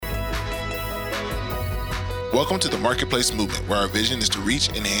Welcome to the Marketplace Movement, where our vision is to reach,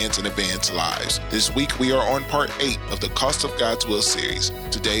 enhance, and advance lives. This week, we are on part 8 of the Cost of God's Will series.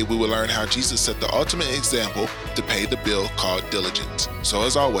 Today, we will learn how Jesus set the ultimate example to pay the bill called diligence. So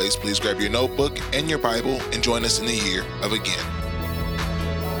as always, please grab your notebook and your Bible and join us in the year of again.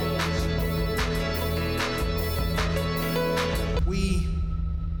 We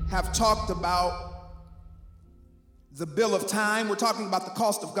have talked about the bill of time. We're talking about the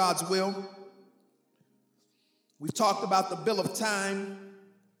cost of God's will. We've talked about the bill of time,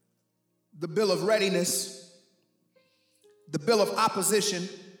 the bill of readiness, the bill of opposition.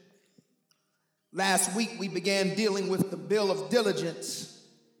 Last week we began dealing with the bill of diligence.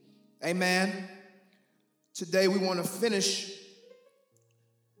 Amen. Today we want to finish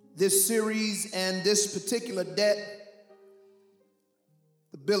this series and this particular debt,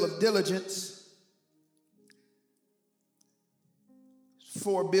 the bill of diligence.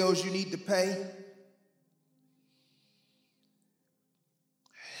 4 bills you need to pay.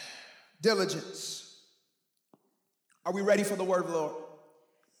 Diligence. Are we ready for the word of the Lord?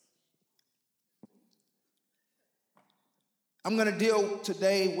 I'm going to deal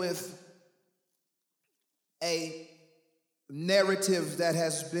today with a narrative that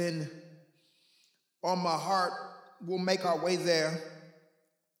has been on my heart. We'll make our way there.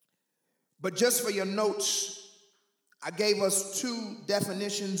 But just for your notes, I gave us 2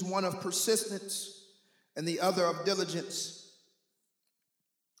 definitions, one of persistence and the other of diligence.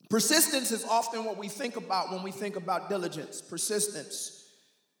 Persistence is often what we think about when we think about diligence. Persistence,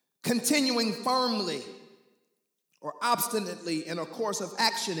 continuing firmly or obstinately in a course of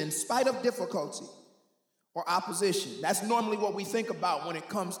action in spite of difficulty or opposition. That's normally what we think about when it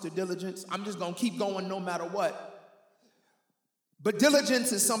comes to diligence. I'm just going to keep going no matter what. But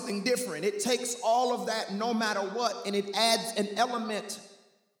diligence is something different. It takes all of that no matter what, and it adds an element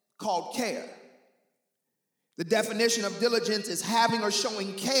called care. The definition of diligence is having or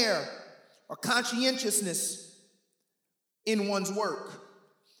showing care or conscientiousness in one's work.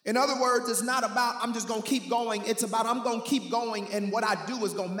 In other words, it's not about I'm just going to keep going. It's about I'm going to keep going, and what I do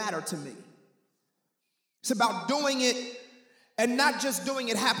is going to matter to me. It's about doing it and not just doing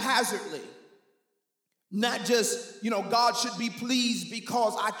it haphazardly. Not just, God should be pleased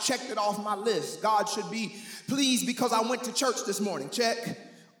because I checked it off my list. God should be pleased because I went to church this morning. Check.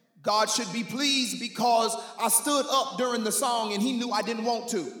 God should be pleased because I stood up during the song and he knew I didn't want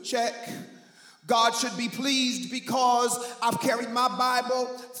to. Check. God should be pleased because I've carried my Bible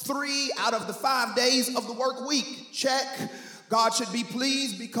 3 out of the 5 days of the work week. Check. God should be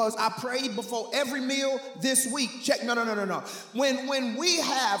pleased because I prayed before every meal this week. Check. No. When we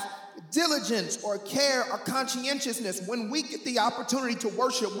have diligence or care or conscientiousness, when we get the opportunity to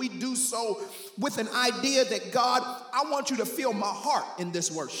worship, we do so with an idea that God, I want you to feel my heart in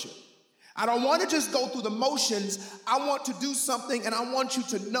this worship. I don't want to just go through the motions. I want to do something, and I want you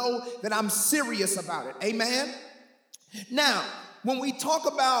to know that I'm serious about it. Amen? Now, when we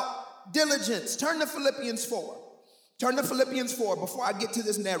talk about diligence, turn to Philippians 4. Turn to Philippians 4 before I get to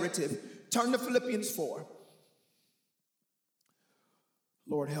this narrative. Turn to Philippians 4.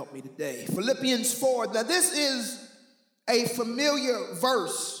 Lord, help me today. Philippians 4. Now, this is a familiar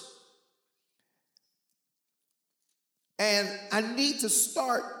verse. And I need to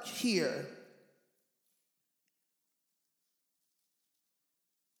start here.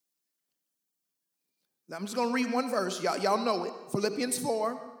 Now, I'm just going to read one verse. Y'all know it. Philippians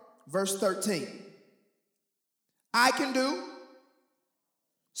 4, verse 13. I can do,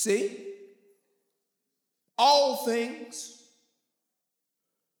 all things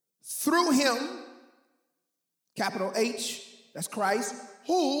through him, capital H, that's Christ,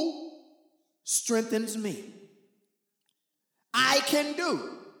 who strengthens me. I can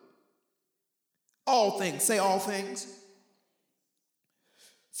do all things. Say all things.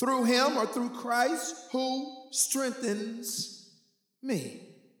 Through him or through Christ who strengthens me.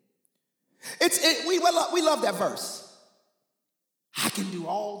 We love that verse. I can do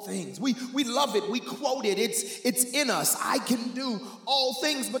all things. We love it. We quote it. It's in us. I can do all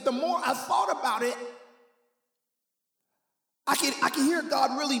things. But the more I thought about it, I can hear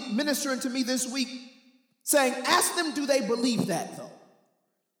God really ministering to me this week saying, ask them, do they believe that though?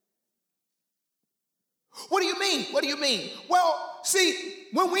 What do you mean? What do you mean? Well, see,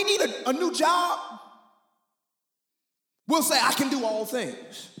 when we need a new job, we'll say, I can do all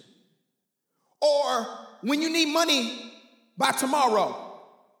things. Or when you need money by tomorrow,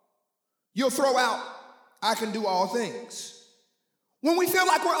 you'll throw out, I can do all things. When we feel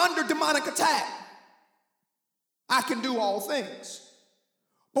like we're under demonic attack, I can do all things.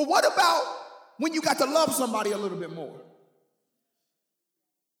 But what about when you got to love somebody a little bit more?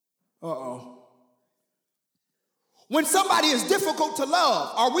 When somebody is difficult to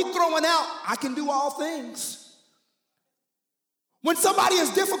love, are we throwing out, I can do all things? When somebody is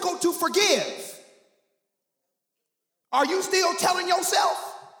difficult to forgive, are you still telling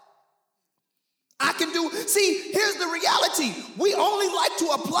yourself, I can do? See, here's the reality. We only like to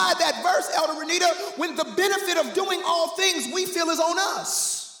apply that verse, Elder Renita, when the benefit of doing all things we feel is on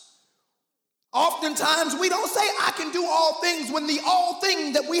us. Oftentimes we don't say I can do all things when the all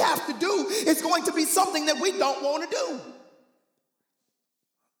thing that we have to do is going to be something that we don't want to do.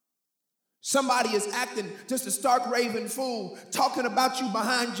 Somebody is acting just a stark raving fool, talking about you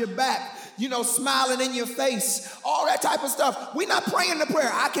behind your back, smiling in your face, all that type of stuff. We're not praying the prayer,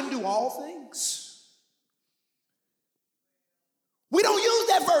 I can do all things. We don't use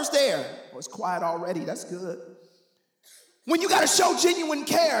that verse there. Oh, it's quiet already. That's good. When you got to show genuine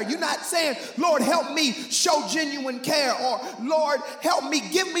care, you're not saying, Lord, help me show genuine care, or Lord, help me,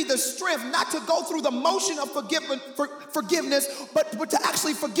 give me the strength not to go through the motion of forgiveness, but to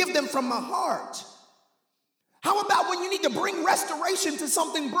actually forgive them from my heart. How about when you need to bring restoration to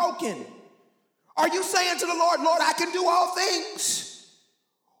something broken? Are you saying to the Lord, Lord, I can do all things?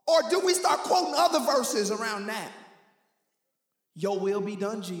 Or do we start quoting other verses around that? Your will be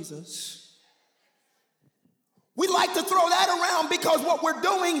done, Jesus. We like to throw that around because what we're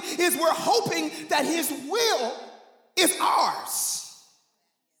doing is we're hoping that his will is ours.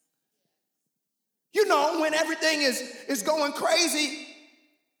 When everything is going crazy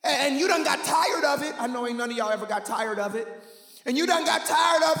and you done got tired of it. I know ain't none of y'all ever got tired of it. And you done got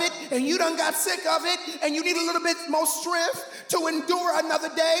tired of it, and you done got sick of it, and you need a little bit more strength to endure another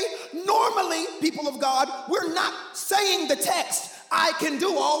day. Normally, people of God, we're not saying the text, I can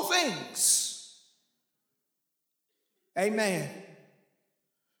do all things. Amen.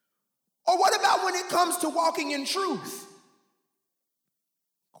 Or what about when it comes to walking in truth?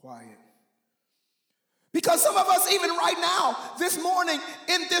 Quiet. Because some of us, even right now, this morning,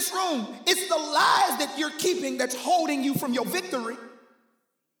 in this room, it's the lies that you're keeping that's holding you from your victory.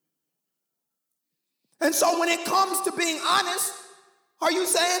 And so when it comes to being honest, are you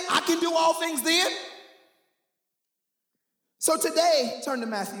saying, I can do all things then? So today, turn to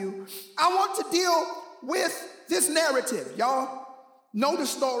Matthew, I want to deal with this narrative. Y'all know the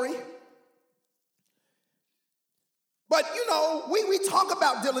story. But, we talk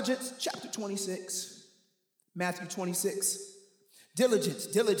about diligence, chapter 26. Matthew 26,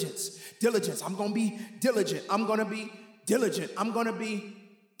 diligence. I'm going to be diligent. I'm going to be diligent. I'm going to be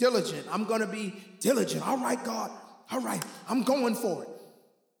diligent. I'm going to be diligent. All right, God. All right. I'm going for it.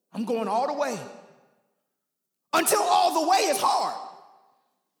 I'm going all the way. Until all the way is hard.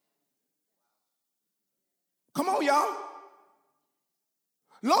 Come on, y'all.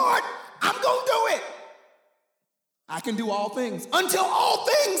 Lord, I'm going to do it. I can do all things. Until all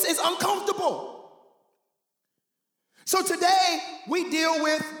things is uncomfortable. So today, we deal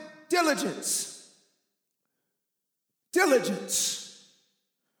with diligence. Diligence.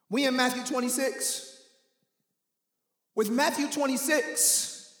 We in Matthew 26. With Matthew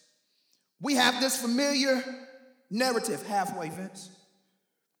 26, we have this familiar narrative. Halfway, Vince.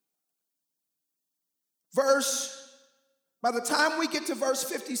 By the time we get to verse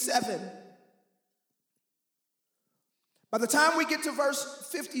 57, by the time we get to verse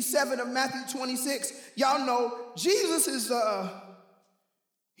 57 of Matthew 26, y'all know Jesus is,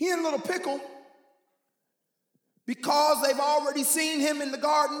 he in a little pickle because they've already seen him in the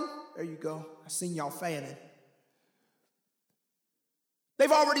garden. There you go. I seen y'all fanning.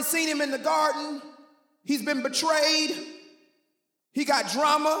 They've already seen him in the garden. He's been betrayed. He got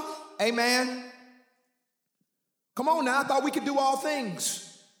drama. Amen. Come on now. I thought we could do all things.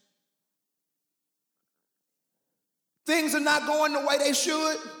 Things are not going the way they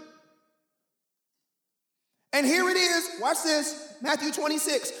should. And here it is. Watch this. Matthew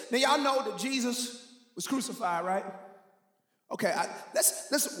 26. Now, y'all know that Jesus was crucified, right? Okay,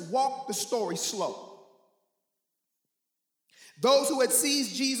 let's walk the story slow. Those who had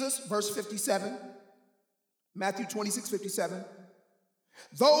seized Jesus, verse 57, Matthew 26, 57.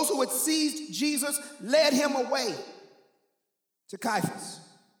 Those who had seized Jesus led him away to Caiaphas,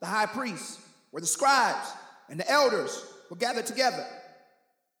 the high priest, where the scribes and the elders were gathered together.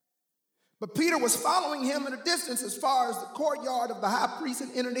 But Peter was following him at a distance as far as the courtyard of the high priest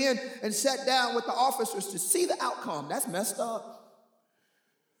and entered in and sat down with the officers to see the outcome. That's messed up.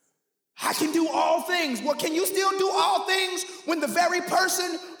 I can do all things. Well, can you still do all things when the very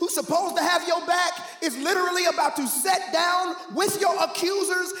person who's supposed to have your back is literally about to sit down with your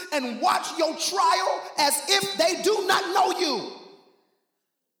accusers and watch your trial as if they do not know you?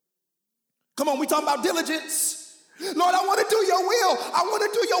 Come on, we talking about diligence. Lord, I want to do your will. I want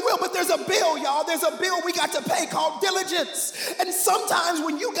to do your will. But there's a bill, y'all. There's a bill we got to pay called diligence. And sometimes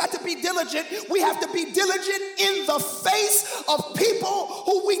when you got to be diligent, we have to be diligent in the face of people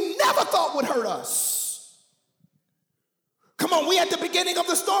who we never thought would hurt us. Come on, we at the beginning of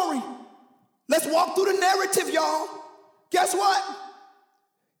the story. Let's walk through the narrative, y'all. Guess what?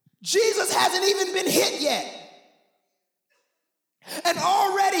 Jesus hasn't even been hit yet. And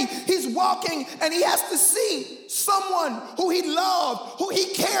already he's walking and he has to see someone who he loved, who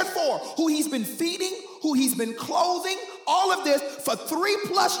he cared for, who he's been feeding, who he's been clothing, all of this for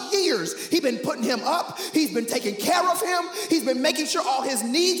 3+ years. He's been putting him up. He's been taking care of him. He's been making sure all his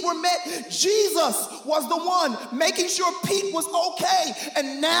needs were met. Jesus was the one making sure Pete was okay.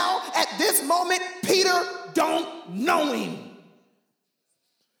 And now at this moment, Peter don't know him.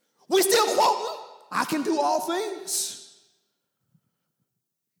 We still quoting, I can do all things.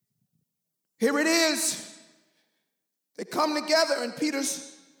 Here it is. They come together and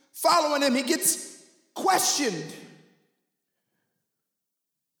Peter's following him. He gets questioned.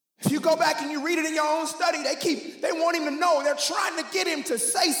 If you go back and you read it in your own study, they want him to know. They're trying to get him to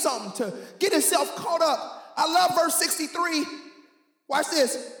say something, to get himself caught up. I love verse 63. Watch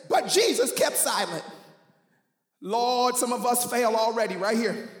this. But Jesus kept silent. Lord, some of us fail already right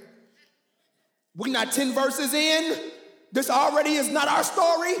here. We're not 10 verses in. This already is not our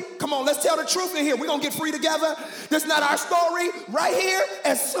story. Come on, let's tell the truth in here. We're going to get free together. This is not our story. Right here,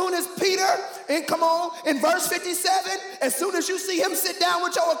 as soon as Peter, and come on, in verse 57, as soon as you see him sit down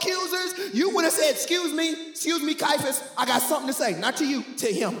with your accusers, you would have said, excuse me, Caiaphas, I got something to say. Not to you, to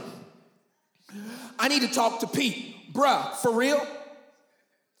him. I need to talk to Pete. Bruh, for real?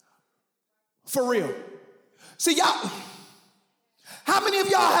 For real. See, y'all, how many of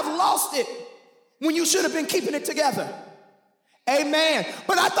y'all have lost it when you should have been keeping it together? Amen.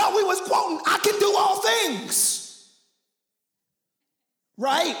 But I thought we was quoting, I can do all things.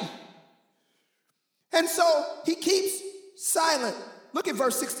 Right? And so he keeps silent. Look at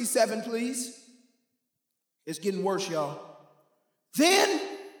verse 67, please. It's getting worse, y'all. Then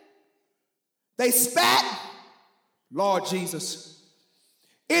they spat, Lord Jesus,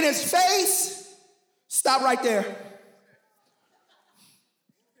 in his face. Stop right there.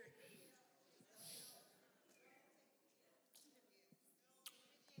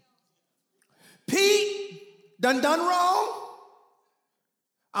 Pete done wrong.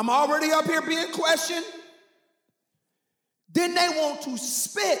 I'm already up here being questioned. Then they want to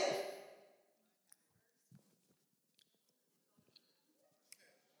spit.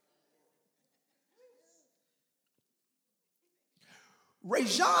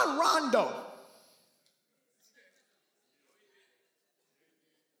 Rajon Rondo.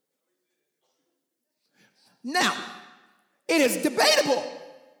 Now, it is debatable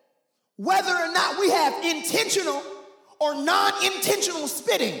whether or not we have intentional or non-intentional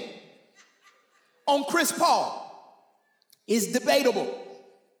spitting on Chris Paul. Is debatable.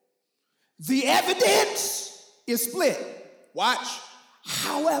 The evidence is split. Watch.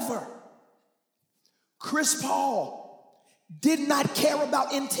 However, Chris Paul did not care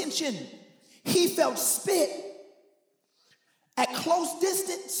about intention. He felt spit at close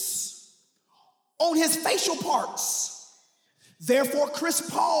distance on his facial parts. Therefore, Chris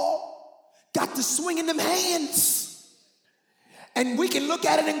Paul got to swing in them hands. And we can look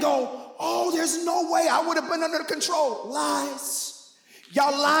at it and go, oh, there's no way I would have been under control. Lies.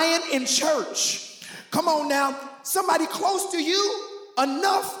 Y'all lying in church. Come on now. Somebody close to you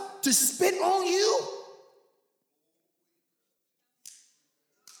enough to spit on you.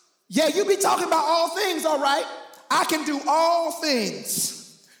 Yeah, you be talking about all things, all right. I can do all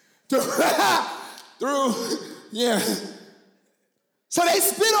things through, yeah. So they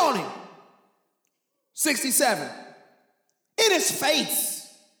spit on him. 67. In his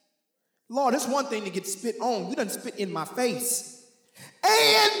face. Lord, it's one thing to get spit on. You done spit in my face.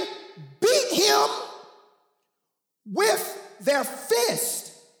 And beat him with their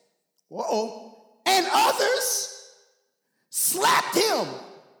fist. Whoa. And others slapped him.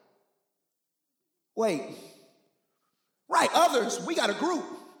 Wait. Right, others. We got a group.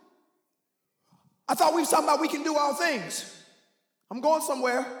 I thought we were talking about we can do all things. I'm going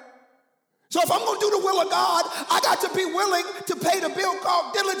somewhere. So if I'm going to do the will of God, I got to be willing to pay the bill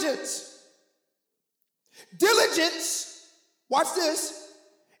called diligence. Diligence, watch this,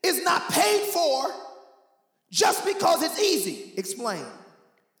 is not paid for just because it's easy. Explain.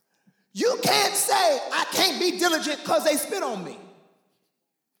 You can't say, I can't be diligent because they spit on me.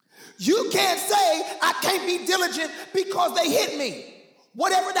 You can't say, I can't be diligent because they hit me.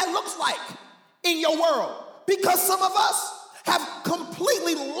 Whatever that looks like in your world. Because some of us have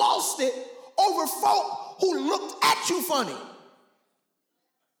completely lost it over folk who looked at you funny.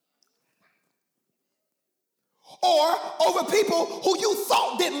 Or over people who you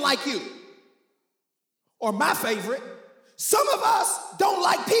thought didn't like you. Or my favorite, some of us don't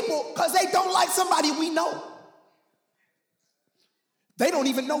like people because they don't like somebody we know. They don't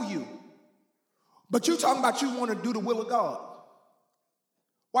even know you. But you talking about you want to do the will of God.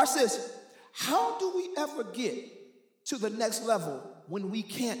 Watch this. How do we ever get to the next level when we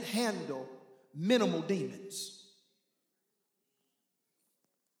can't handle minimal demons?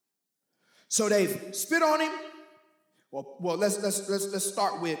 So they've spit on him. Well, let's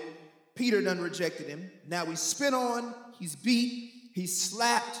start with Peter done rejected him. Now he's spit on, he's beat, he's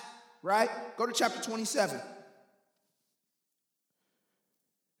slapped, right? Go to chapter 27.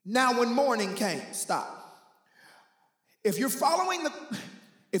 Now when morning came, stop. If you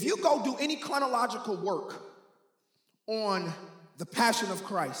go do any chronological work on the Passion of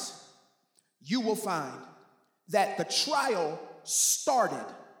Christ, you will find that the trial started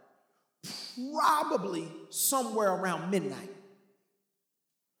probably somewhere around midnight.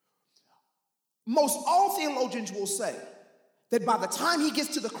 Most all theologians will say that by the time he gets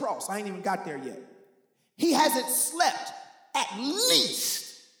to the cross, I ain't even got there yet, he hasn't slept at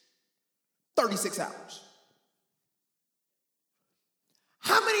least 36 hours.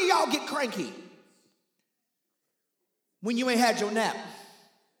 How many of y'all get cranky when you ain't had your nap?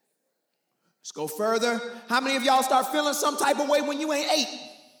 Let's go further. How many of y'all start feeling some type of way when you ain't ate?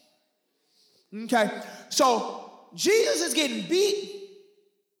 Okay, so Jesus is getting beat,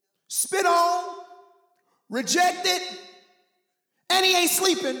 spit on, rejected, and he ain't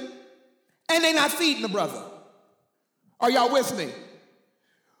sleeping, and they not feeding the brother. Are y'all with me?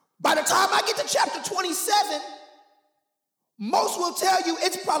 By the time I get to chapter 27, most will tell you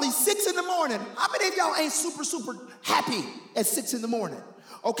it's probably 6 in the morning. How many of y'all ain't super happy at 6 in the morning?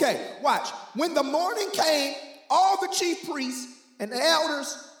 Okay, watch. When the morning came, all the chief priests and the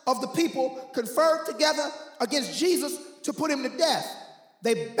elders of the people conferred together against Jesus to put him to death.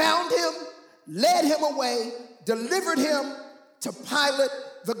 They bound him, led him away, delivered him to Pilate,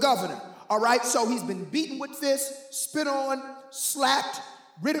 the governor. All right, so he's been beaten with fists, spit on, slapped,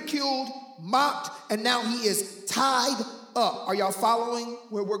 ridiculed, mocked, and now he is tied up. Are y'all following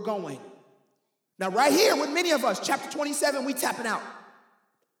where we're going? Now, right here with many of us, chapter 27, we tapping out.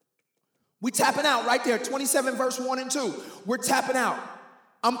 We tapping out right there, 27 verse 1 and 2. We're tapping out.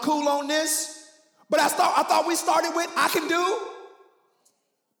 I'm cool on this, but I thought we started with I can do.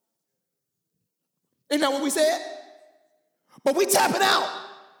 Isn't that what we said? But we tapping out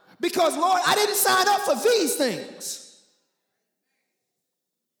because, Lord, I didn't sign up for these things.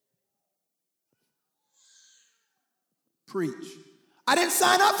 Preach. I didn't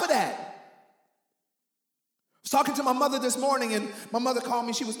sign up for that. I was talking to my mother this morning, and my mother called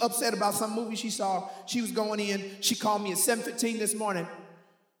me. She was upset about some movie she saw. She was going in. She called me at 7:15 this morning.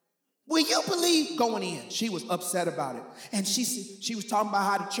 Will you believe going in? She was upset about it. And she was talking about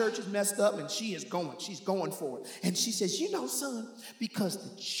how the church is messed up, and she's going for it. And she says, you know, son, because the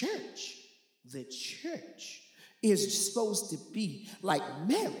church is supposed to be like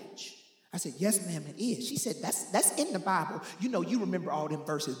marriage. I said, yes, ma'am, it is. She said, that's in the Bible. You know, you remember all them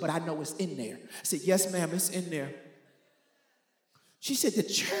verses, but I know it's in there. I said, yes, ma'am, it's in there. She said, the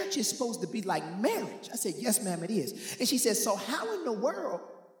church is supposed to be like marriage. I said, yes, ma'am, it is. And she said, so how in the world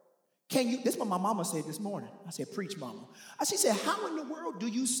can you, this is what my mama said this morning. I said, preach, mama. She said, how in the world do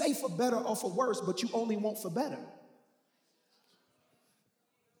you say for better or for worse, but you only want for better?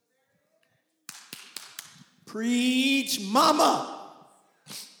 Preach, mama.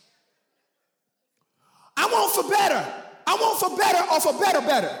 I want for better. I want for better or for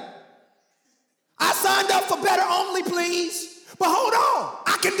better. I signed up for better only, please. But hold on.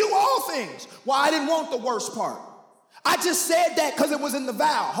 I can do all things. Well, I didn't want the worst part. I just said that because it was in the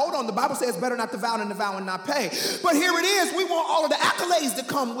vow. Hold on. The Bible says better not to vow than to vow and not pay. But here it is. We want all of the accolades to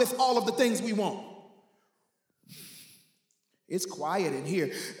come with all of the things we want. It's quiet in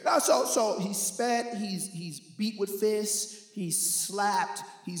here. So he's spat. He's beat with fists. He's slapped.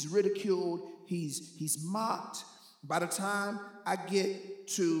 He's ridiculed. He's mocked. By the time I get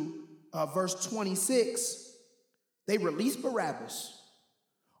to verse 26, they release Barabbas.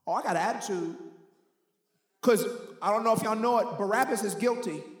 Oh, I got an attitude. Because I don't know if y'all know it, Barabbas is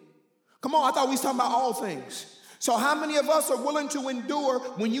guilty. Come on, I thought we was talking about all things. So how many of us are willing to endure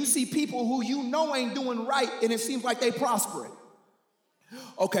when you see people who you know ain't doing right and it seems like they prospering?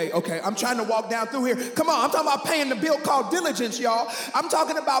 Okay, I'm trying to walk down through here. Come on, I'm talking about paying the bill called diligence, y'all. I'm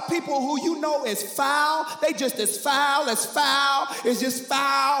talking about people who you know is foul. They just as foul as foul. It's just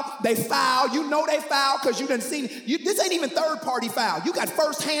foul. They foul. You know they foul because you done seen it. This ain't even third party foul. You got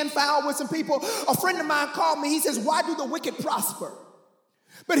first-hand foul with some people. A friend of mine called me. He says, why do the wicked prosper?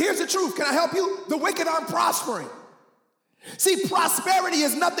 But here's the truth. Can I help you? The wicked aren't prospering. See, prosperity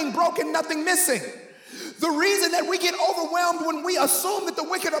is nothing broken, nothing missing. The reason that we get overwhelmed when we assume that the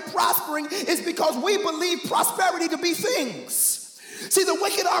wicked are prospering is because we believe prosperity to be things. See, the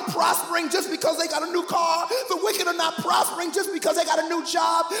wicked aren't prospering just because they got a new car. The wicked are not prospering just because they got a new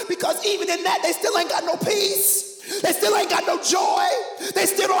job, because even in that, they still ain't got no peace. They still ain't got no joy. They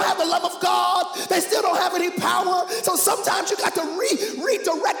still don't have the love of God. They still don't have any power. So sometimes you got to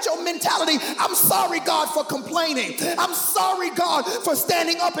redirect your mentality. I'm sorry, God, for complaining. I'm sorry, God, for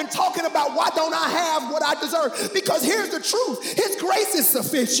standing up and talking about why don't I have what I deserve? Because here's the truth. His grace is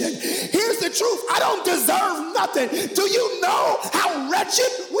sufficient. Here's the truth. I don't deserve nothing. Do you know how wretched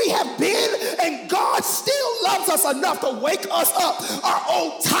we have been? And God still loves us enough to wake us up, our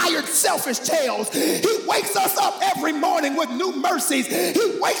old tired selfish tails. He wakes us up every morning with new mercies.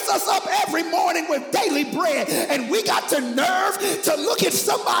 He wakes us up every morning with daily bread. And we got the nerve to look at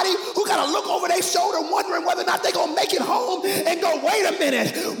somebody who got to look over their shoulder wondering whether or not they're going to make it home and go, wait a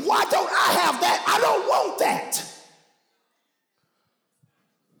minute, why don't I have that? I don't want that.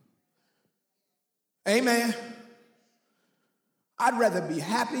 Amen. I'd rather be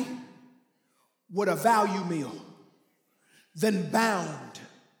happy with a value meal than bound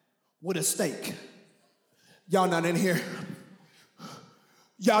with a steak. Y'all not in here.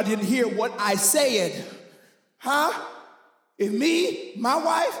 Y'all didn't hear what I said. Huh? If me, my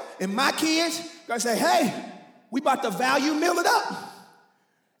wife, and my kids gonna say, hey, we about to value meal it up.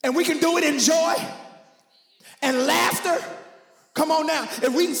 And we can do it in joy and laughter. Come on now.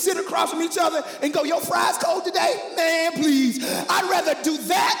 If we can sit across from each other and go, your fries cold today? Man, please. I'd rather do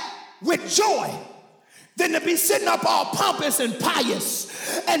that with joy than to be sitting up all pompous and pious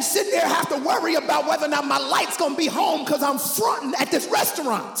and sit there have to worry about whether or not my light's gonna be home because I'm fronting at this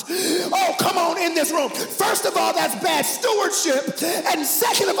restaurant. Oh, come on in this room. First of all, that's bad stewardship. And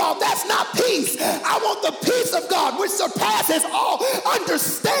second of all, that's not peace. I want the peace of God, which surpasses all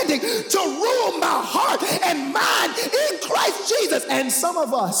understanding, to rule my heart and mind in Christ Jesus. And some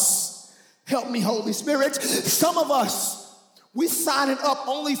of us, help me, Holy Spirit, some of us, we signing up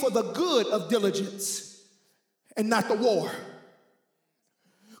only for the good of diligence and not the war.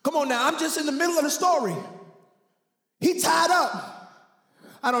 Come on now, I'm just in the middle of the story. He tied up.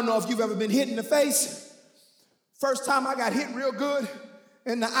 I don't know if you've ever been hit in the face. First time I got hit real good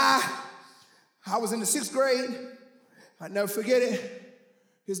in the eye, I was in the 6th grade. I'll never forget it.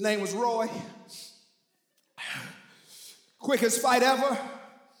 His name was Roy. Quickest fight ever.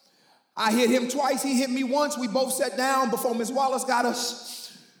 I hit him twice, he hit me once. We both sat down before Miss Wallace got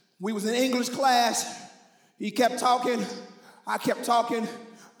us. We was in English class. He kept talking, I kept talking.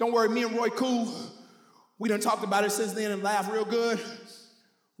 Don't worry, me and Roy cool. We done talked about it since then and laughed real good.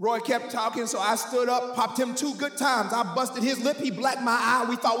 Roy kept talking, so I stood up, popped him 2 good times. I busted his lip, he blacked my eye.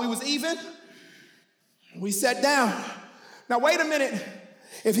 We thought we was even. We sat down. Now wait a minute.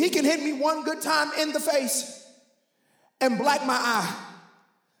 If he can hit me 1 good time in the face and black my eye,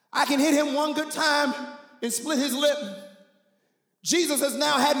 I can hit him 1 good time and split his lip. Jesus has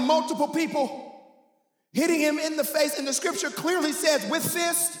now had multiple people hitting him in the face, and the scripture clearly says with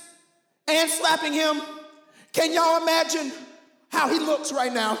fist and slapping him. Can y'all imagine how he looks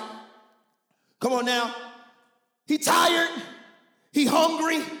right now? Come on now. He tired, he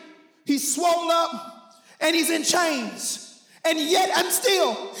hungry, he's swollen up, and he's in chains. And yet and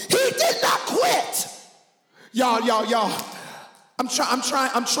still, he did not quit. Y'all. I'm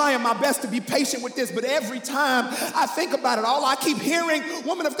trying my best to be patient with this, but every time I think about it, all I keep hearing,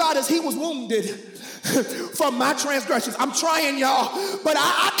 woman of God, is he was wounded for my transgressions. I'm trying, y'all, but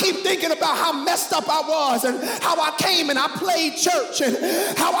I keep thinking about how messed up I was and how I came and I played church and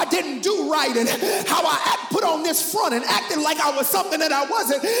how I didn't do right and how I put on this front and acted like I was something that I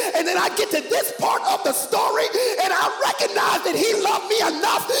wasn't. And then I get to this part of the story and I recognize that he loved me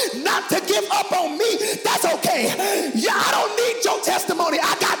enough not to give up on me. That's okay. Yeah, I don't need your testimony.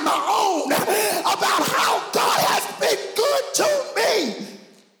 I got my own about how God has been good to me.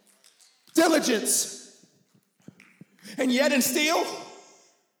 Diligence. And yet and still,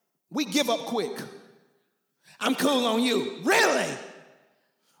 we give up quick. I'm cool on you. Really?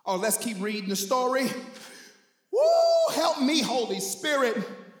 Oh, let's keep reading the story. Woo, help me, Holy Spirit.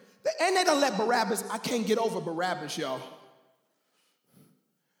 And they done let Barabbas, I can't get over Barabbas, y'all.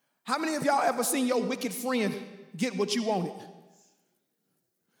 How many of y'all ever seen your wicked friend get what you wanted?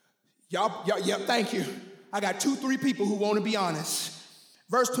 Yeah, thank you. I got 2-3 people who want to be honest.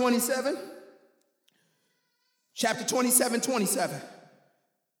 Verse 27, chapter 27.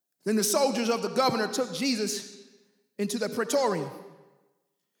 Then the soldiers of the governor took Jesus into the praetorium,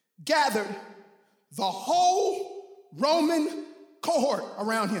 gathered the whole Roman cohort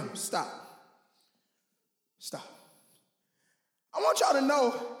around him. Stop. I want y'all to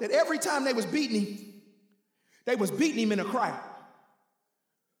know that every time they was beating him in a crowd.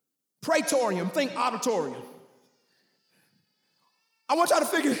 Praetorium, think auditorium. I want y'all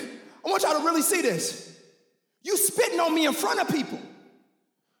to really see this. You spitting on me in front of people.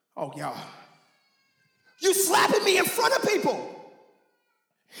 Oh, y'all. You slapping me in front of people.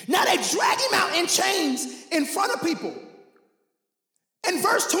 Now they drag him out in chains in front of people. In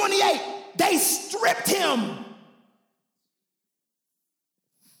verse 28, they stripped him.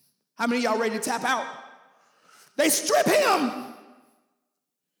 How many of y'all ready to tap out? They strip him.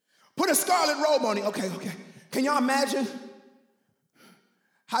 Put a scarlet robe on him. Okay. Can y'all imagine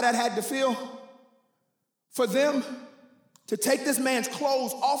how that had to feel for them to take this man's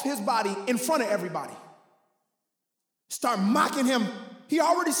clothes off his body in front of everybody? Start mocking him. He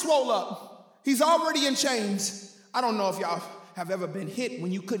already swole up. He's already in chains. I don't know if y'all have ever been hit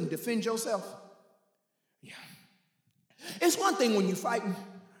when you couldn't defend yourself. Yeah. It's one thing when you're fighting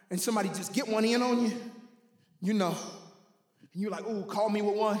and somebody just get one in on you, you know, and you're like, ooh, call me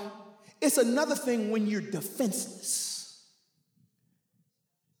with one. It's another thing when you're defenseless.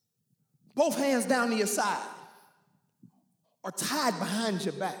 Both hands down to your side or tied behind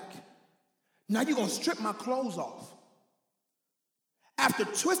your back. Now you're going to strip my clothes off. After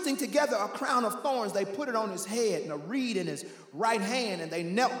twisting together a crown of thorns, they put it on his head and a reed in his right hand, and they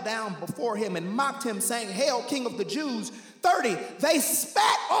knelt down before him and mocked him, saying, "Hail, King of the Jews." 30, they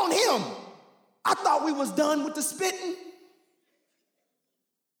spat on him. I thought we was done with the spitting.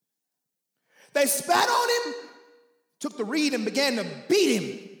 They spat on him, took the reed and began to beat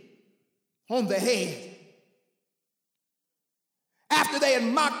him on the head. After they had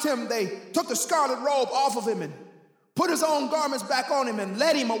mocked him, they took the scarlet robe off of him and put his own garments back on him and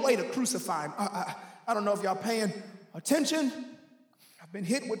led him away to crucify him. I don't know if y'all paying attention. I've been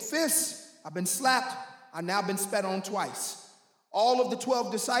hit with fists. I've been slapped. I've now been spat on twice. All of the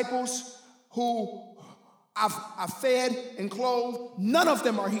 12 disciples who I've fed and clothed, none of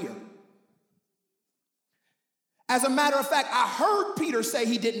them are here. As a matter of fact, I heard Peter say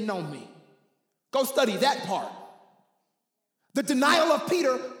he didn't know me. Go study that part. The denial of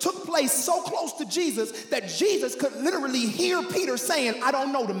Peter took place so close to Jesus that Jesus could literally hear Peter saying, "I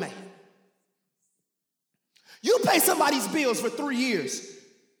don't know the man." You pay somebody's bills for 3 years,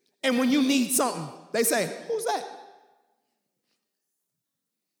 and when you need something, they say, "Who's that?"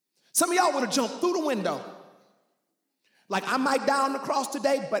 Some of y'all would have jumped through the window. Like, I might die on the cross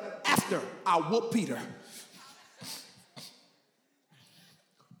today, but after I whoop Peter.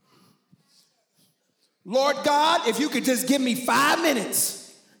 Lord God, if you could just give me 5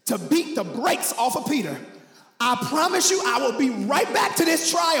 minutes to beat the brakes off of Peter, I promise you I will be right back to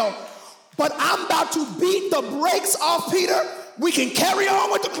this trial, but I'm about to beat the brakes off Peter. We can carry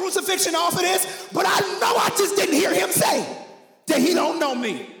on with the crucifixion off of this, but I know I just didn't hear him say that he don't know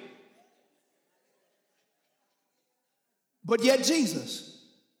me. But yet Jesus,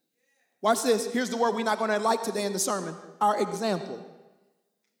 watch this. Here's the word we're not going to like today in the sermon, our example.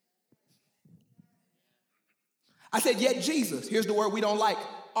 I said, yet Jesus, here's the word we don't like,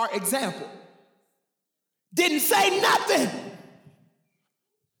 our example. Didn't say nothing.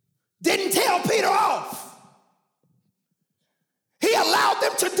 Didn't tell Peter off. He allowed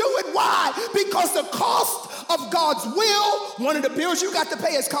them to do it. Why? Because the cost of God's will, one of the bills you got to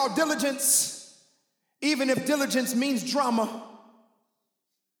pay is called diligence, even if diligence means drama.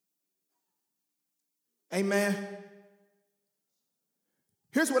 Amen.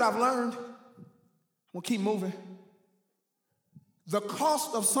 Here's what I've learned. We'll keep moving. The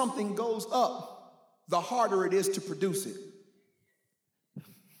cost of something goes up, the harder it is to produce it.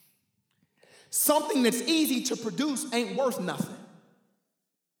 Something that's easy to produce ain't worth nothing.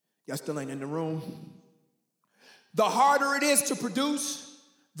 Y'all still ain't in the room. The harder it is to produce,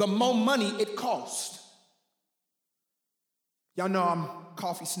 the more money it costs. Y'all know I'm a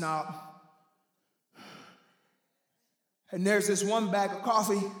coffee snob. And there's this one bag of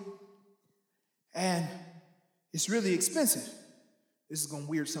coffee, and it's really expensive. This is going to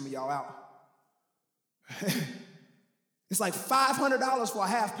weird some of y'all out. It's like $500 for a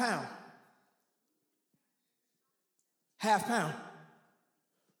half pound. Half pound.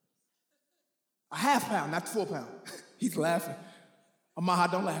 A half pound, not the full pound. He's laughing. Amaha,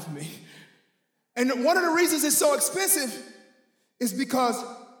 don't laugh at me. And one of the reasons it's so expensive is because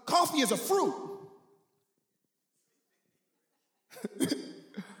coffee is a fruit.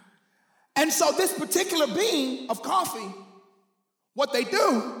 And so this particular bean of coffee, what they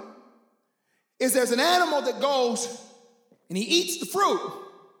do is there's an animal that goes and he eats the fruit.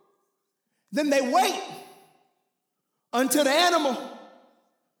 Then they wait until the animal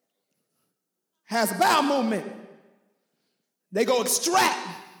has a bowel movement. They go extract.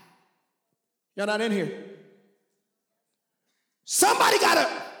 Y'all not in here. Somebody gotta.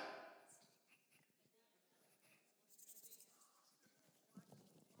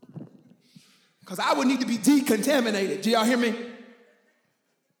 Because I would need to be decontaminated. Do y'all hear me?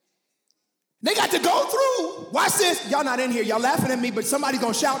 They got to go through, watch this, y'all not in here, y'all laughing at me, but somebody's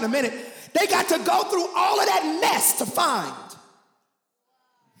gonna shout in a minute. They got to go through all of that mess to find.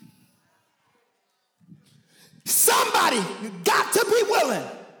 Somebody got to be willing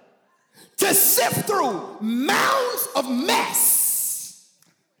to sift through mounds of mess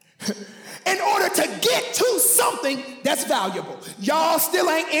in order to get to something that's valuable. Y'all still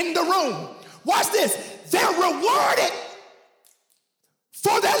ain't in the room. Watch this. They're rewarded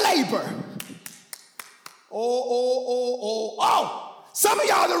for their labor. Oh. Some of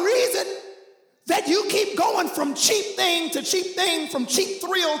y'all, the reason that you keep going from cheap thing to cheap thing, from cheap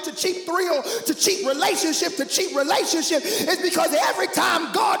thrill to cheap thrill, to cheap relationship to cheap relationship, is because every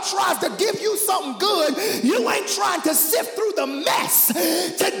time God tries to give you something good, you ain't trying to sift through the mess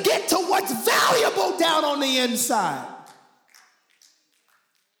to get to what's valuable down on the inside.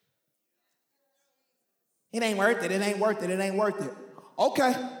 It ain't worth it, it ain't worth it, it ain't worth it.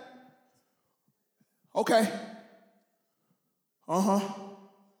 Okay.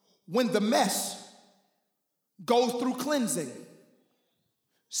 When the mess goes through cleansing,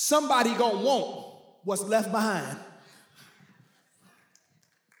 somebody gonna want what's left behind.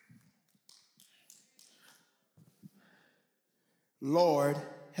 Lord,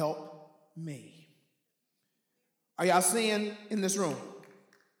 help me. Are y'all seeing in this room?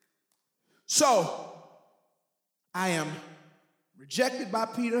 So, I am rejected by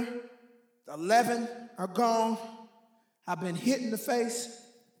Peter. The 11 are gone. I've been hit in the face.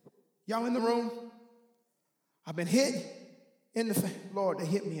 Y'all in the room? I've been hit in the face. Lord, they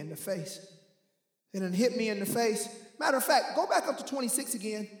hit me in the face. They done hit me in the face. Matter of fact, go back up to 26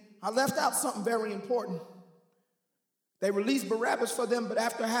 again. I left out something very important. They released Barabbas for them, but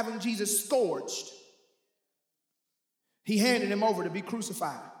after having Jesus scourged, he handed him over to be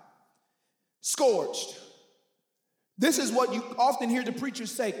crucified. Scourged. This is what you often hear the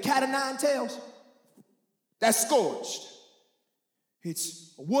preachers say, cat of nine tails. That's scourged.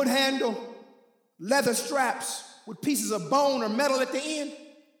 It's a wood handle, leather straps with pieces of bone or metal at the end,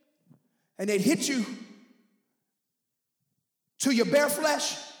 and they'd hit you to your bare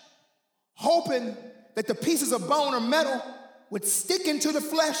flesh, hoping that the pieces of bone or metal would stick into the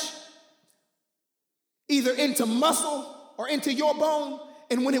flesh, either into muscle or into your bone,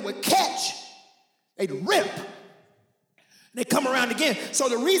 and when it would catch, they'd rip. They come around again. So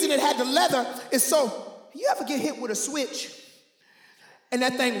the reason it had the leather is so, you ever get hit with a switch and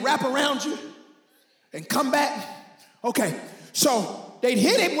that thing wrap around you and come back? Okay, so they'd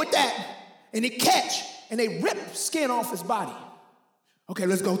hit him with that and it catch and they rip skin off his body. Okay,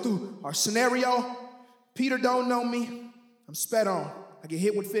 let's go through our scenario. Peter don't know me. I'm spat on. I get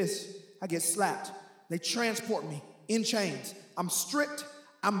hit with fists. I get slapped. They transport me in chains. I'm stripped.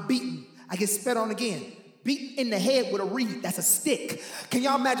 I'm beaten. I get spat on again. Beaten in the head with a reed. That's a stick. Can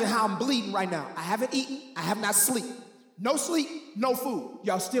y'all imagine how I'm bleeding right now? I haven't eaten. I have not slept. No sleep, no food.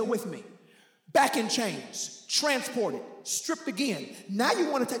 Y'all still with me? Back in chains. Transported. Stripped again. Now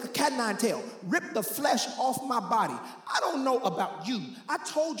you want to take a cat nine tail. Rip the flesh off my body. I don't know about you. I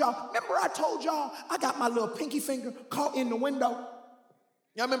told y'all. Remember I told y'all I got my little pinky finger caught in the window?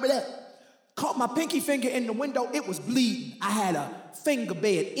 Y'all remember that? Caught my pinky finger in the window. It was bleeding. I had a finger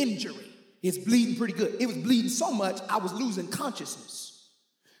bed injury. It's bleeding pretty good. It was bleeding so much, I was losing consciousness.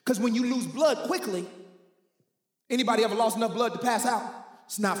 Because when you lose blood quickly, anybody ever lost enough blood to pass out?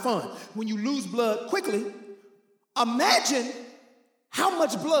 It's not fun. When you lose blood quickly, imagine how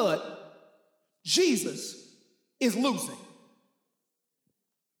much blood Jesus is losing.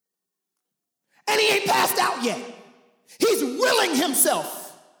 And he ain't passed out yet. He's willing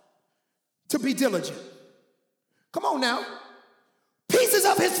himself to be diligent. Come on now. Pieces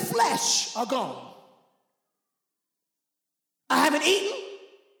of his flesh are gone. I haven't eaten.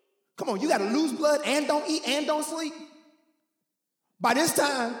 Come on, you got to lose blood and don't eat and don't sleep. By this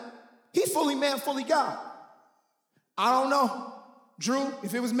time, he's fully man, fully God. I don't know, Drew,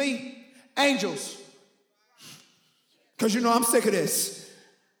 if it was me, angels, because you know I'm sick of this.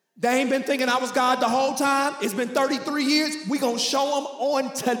 They ain't been thinking I was God the whole time. It's been 33 years. We gonna show them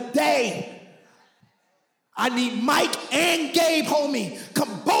on today. I need Mike and Gabe, homie.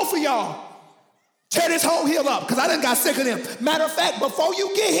 Come, both of y'all. Tear this whole hill up, because I done got sick of them. Matter of fact, before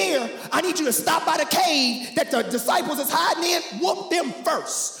you get here, I need you to stop by the cave that the disciples is hiding in. Whoop them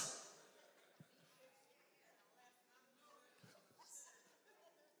first.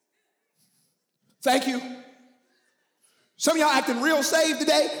 Thank you. Some of y'all acting real saved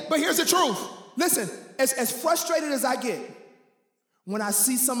today, but here's the truth. Listen, as frustrated as I get when I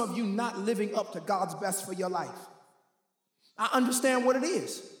see some of you not living up to God's best for your life, I understand what it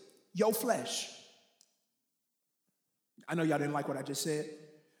is. Your flesh. I know y'all didn't like what I just said.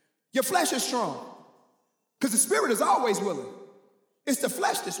 Your flesh is strong because the spirit is always willing. It's the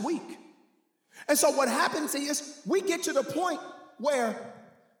flesh that's weak. And so what happens is we get to the point where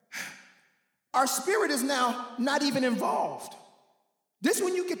our spirit is now not even involved. This is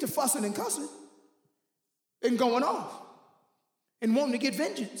when you get to fussing and cussing and going off and wanting to get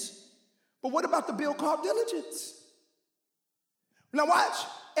vengeance. But what about the bill called diligence? Now watch,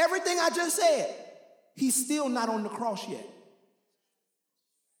 everything I just said, he's still not on the cross yet.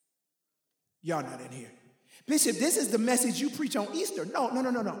 Y'all not in here. Bishop, this is the message you preach on Easter. No.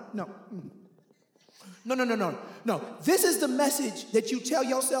 No. This is the message that you tell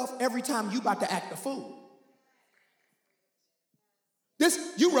yourself every time you about to act a fool.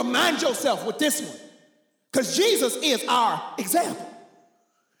 This, you remind yourself with this one. Because Jesus is our example.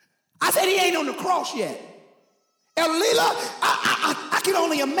 I said he ain't on the cross yet. Elila, I can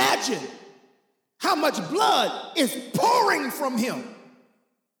only imagine how much blood is pouring from him.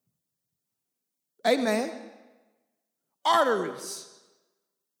 Amen. Arteries,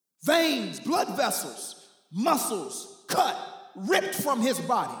 veins, blood vessels, muscles cut, ripped from his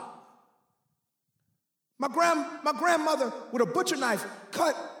body. My grandmother with a butcher knife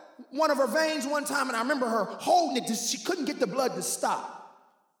cut one of her veins one time, and I remember her holding it. She couldn't get the blood to stop.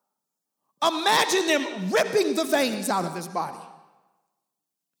 Imagine them ripping the veins out of his body.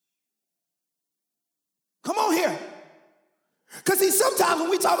 Come on here. Because see, sometimes when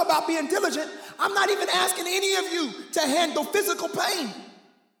we talk about being diligent, I'm not even asking any of you to handle physical pain.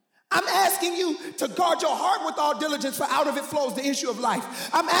 I'm asking you to guard your heart with all diligence, for out of it flows the issue of life.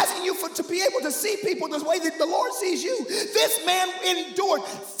 I'm asking you to be able to see people the way that the Lord sees you. This man endured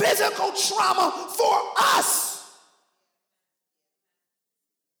physical trauma for us.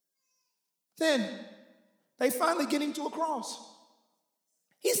 Then they finally get him to a cross.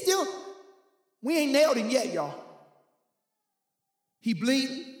 We ain't nailed him yet, y'all. He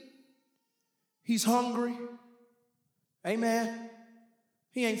bleeding. He's hungry. Amen.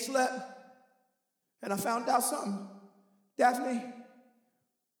 He ain't slept. And I found out something. Daphne,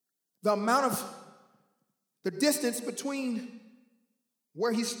 the distance between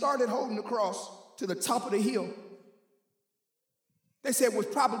where he started holding the cross to the top of the hill, they said was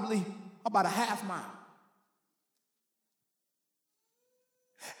probably about a half mile.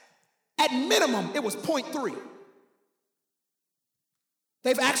 At minimum, it was 0.3.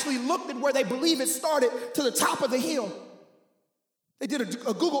 They've actually looked at where they believe it started to the top of the hill. They did a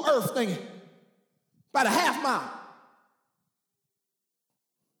Google Earth thing, about a half mile.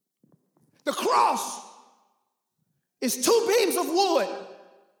 The cross is 2 beams of wood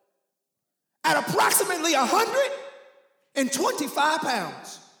at approximately 125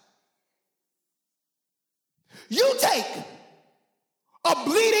 pounds. You take a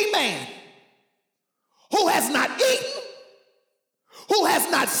bleeding man who has not eaten, who has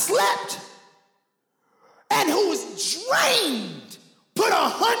not slept, and who is drained, put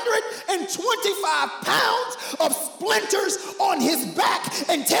 125 pounds of splinters on his back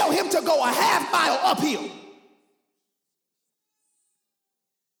and tell him to go a half mile uphill.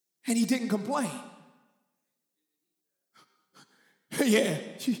 And he didn't complain. Yeah,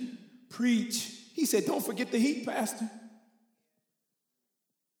 preach. He said, don't forget the heat, Pastor.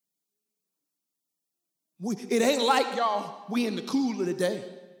 It ain't like y'all, we in the cool of the day.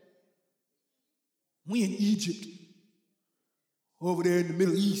 We in Egypt. Over there in the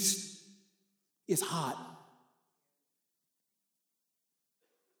Middle East, it's hot.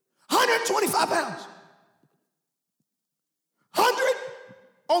 125 pounds. 100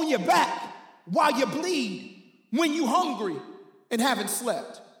 on your back while you bleed when you hungry and haven't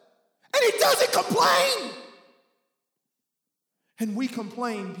slept. And he doesn't complain. And we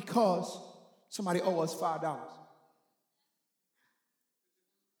complain because somebody owe us $5.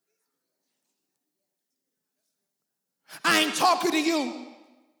 I ain't talking to you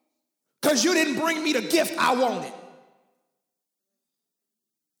because you didn't bring me the gift I wanted.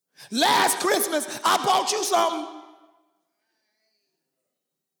 Last Christmas, I bought you something.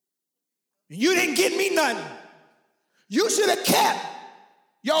 You didn't get me nothing. You should have kept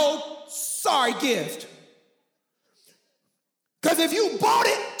your sorry gift. Because if you bought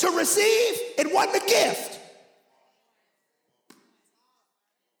it to receive, it wasn't a gift.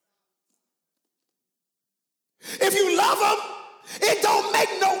 If you love them, it don't make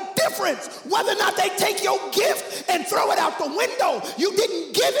no difference whether or not they take your gift and throw it out the window. You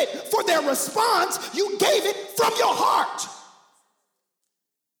didn't give it for their response. You gave it from your heart.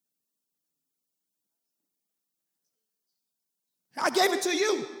 I gave it to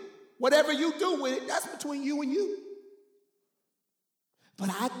you. Whatever you do with it, that's between you and you. But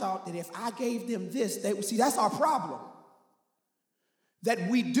I thought that if I gave them this, they would see. That's our problem. That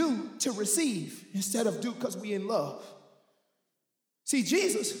we do to receive instead of do because we in love. See,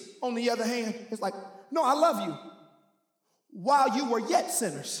 Jesus, on the other hand, is like, no, I love you. While you were yet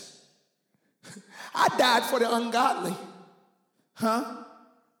sinners, I died for the ungodly. I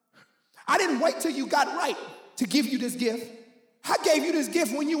didn't wait till you got right to give you this gift. I gave you this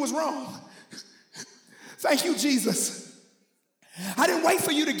gift when you was wrong. Thank you, Jesus. I didn't wait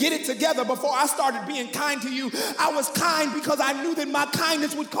for you to get it together before I started being kind to you. I was kind because I knew that my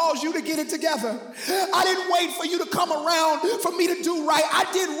kindness would cause you to get it together. I didn't wait for you to come around for me to do right. I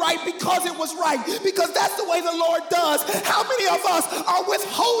did right because it was right, because that's the way the Lord does. How many of us are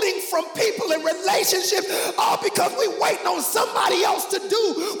withholding from people in relationships all because we waiting on somebody else to do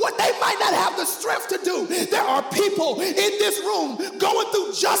what they might not have the strength to do? There are people in this room going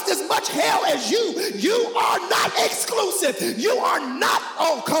through just as much hell as you. You are not exclusive. You are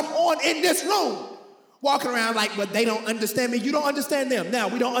not, come on, in this room walking around like, but they don't understand me. You don't understand them. Now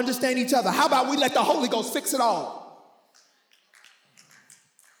we don't understand each other. How about we let the Holy Ghost fix it all?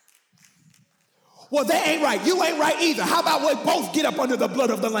 Well, they ain't right. You ain't right either. How about we both get up under the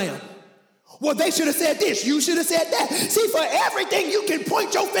blood of the Lamb? Well, they should have said this. You should have said that. See, for everything you can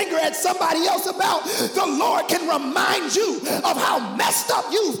point your finger at somebody else about, the Lord can remind you of how messed up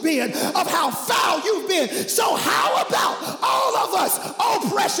you've been, of how foul you've been. So how about all of us? Oh,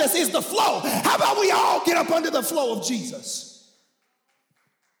 precious is the flow. How about we all get up under the flow of Jesus?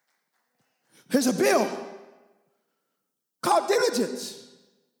 Here's a bill called diligence.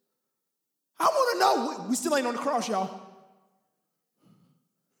 I want to know. We still ain't on the cross, y'all.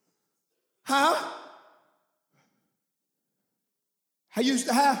 I used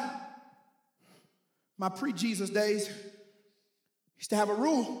to have, my pre-Jesus days, used to have a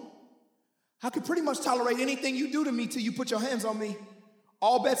rule. I could pretty much tolerate anything you do to me till you put your hands on me.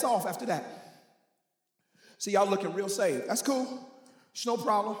 All bets off after that. See, y'all looking real saved. That's cool. It's no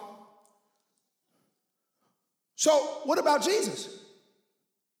problem. So what about Jesus?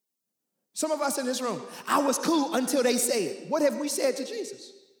 Some of us in this room, I was cool until they said. What have we said to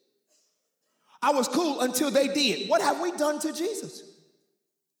Jesus? I was cool until they did. What have we done to Jesus?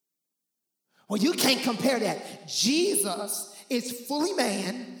 Well, you can't compare that. Jesus is fully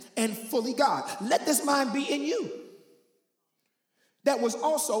man and fully God. Let this mind be in you that was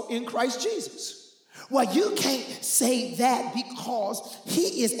also in Christ Jesus. Well, you can't say that because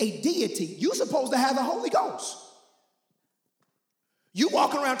he is a deity. You're supposed to have the Holy Ghost. You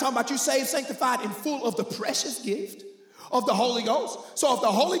walking around talking about you saved, sanctified, and full of the precious gift of the Holy Ghost. So if the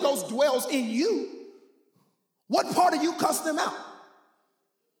Holy Ghost dwells in you, what part of you cussed them out?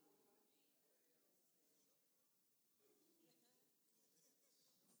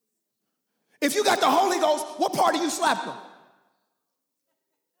 If you got the Holy Ghost, what part of you slapped them?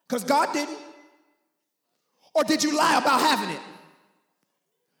 Because God didn't. Or did you lie about having it?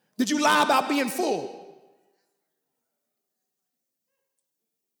 Did you lie about being full?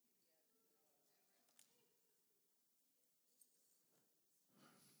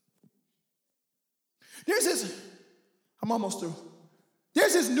 There's this, I'm almost through.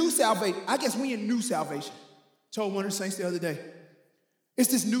 There's this new salvation. I guess we in new salvation. Told one of the saints the other day.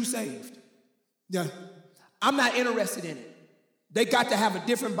 It's this new saved. Yeah. I'm not interested in it. They got to have a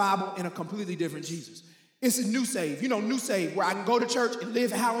different Bible and a completely different Jesus. It's a new saved. You know, new saved, where I can go to church and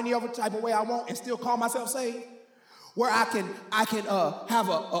live how any other type of way I want and still call myself saved. Where I can have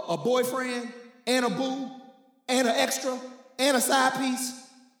a boyfriend and a boo and an extra and a side piece.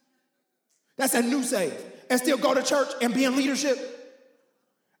 That's a new save. And still go to church and be in leadership.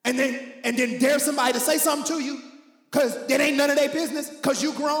 And then dare somebody to say something to you because that ain't none of their business because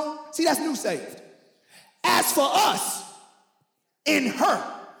you grown. See, that's new saved. As for us, in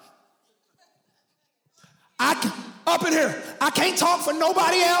her, up in here, I can't talk for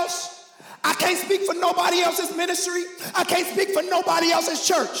nobody else. I can't speak for nobody else's ministry. I can't speak for nobody else's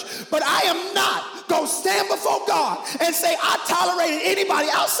church. But I am not going to stand before God and say I tolerated anybody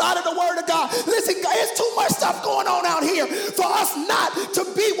outside of the word of God. Listen, there's too much stuff going on out here for us not to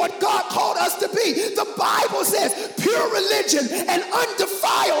be what God called us to be. The Bible says pure religion and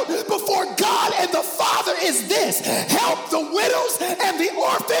undefiled before God and the Father is this: help the widows and the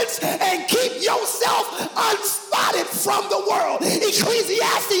orphans and keep yourself unspotted from the world.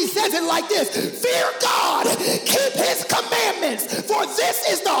 Ecclesiastes says it like this: fear God, keep his commandments, for this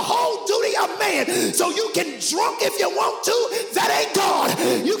is the whole duty of man. So you can drunk if you want to, that ain't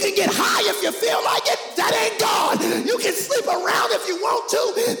God. You can get high if you feel like it, that ain't God. You can sleep around if you want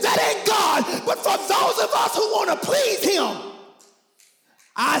to, that ain't God. But for those of us who want to please him,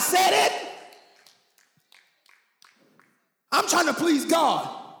 I said it, I'm trying to please God.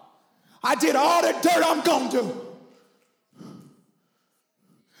 I did all the dirt I'm gonna do.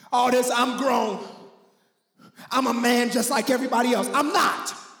 All this, I'm grown. I'm a man just like everybody else. I'm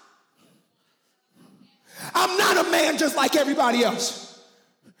not. I'm not a man just like everybody else.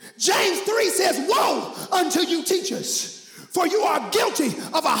 James 3 says, woe unto you teachers, for you are guilty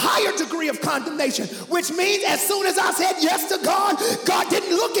of a higher degree of condemnation, which means as soon as I said yes to God, God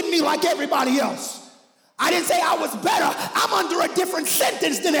didn't look at me like everybody else. I didn't say I was better. I'm under a different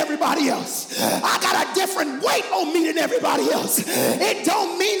sentence than everybody else. I got a different weight on me than everybody else. It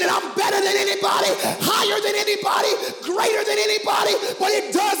don't mean that I'm better than anybody, higher than anybody, greater than anybody, but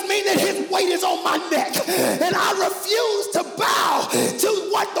it does mean that his weight is on my neck. And I refuse to bow to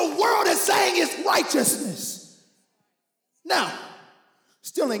what the world is saying is righteousness. Now,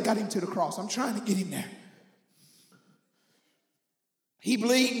 still ain't got him to the cross. I'm trying to get him there. He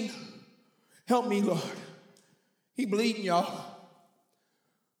bleeding. Help me, Lord. He bleeding, y'all.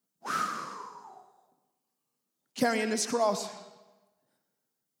 Whew. Carrying this cross.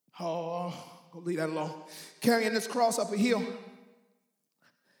 Oh, go leave that alone. Carrying this cross up a hill.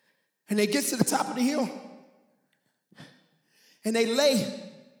 And they get to the top of the hill. And they lay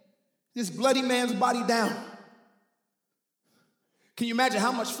this bloody man's body down. Can you imagine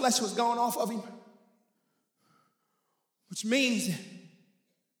how much flesh was gone off of him? Which means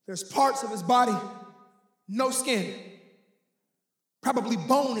there's parts of his body, no skin, probably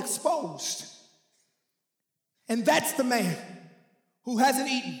bone exposed. And that's the man who hasn't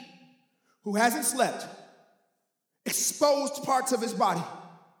eaten, who hasn't slept, exposed parts of his body,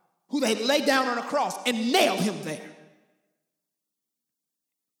 who they lay down on a cross and nail him there.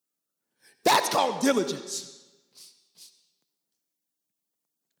 That's called diligence.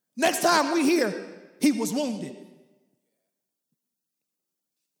 Next time we hear he was wounded.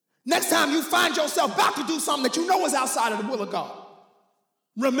 Next time you find yourself about to do something that you know is outside of the will of God,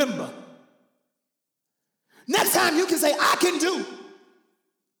 remember. Next time you can say, I can do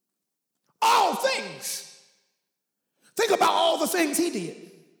all things. Think about all the things he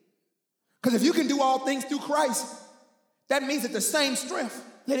did. Because if you can do all things through Christ, that means that the same strength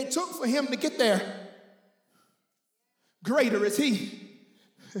that it took for him to get there, greater is he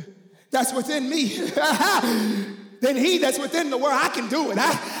that's within me than he that's within the world. I can do it.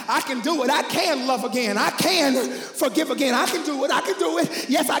 I can do it. I can love again. I can forgive again. I can do it. I can do it.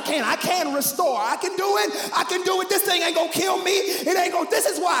 Yes, I can. I can restore. I can do it. I can do it. This thing ain't gonna kill me. It ain't gonna. This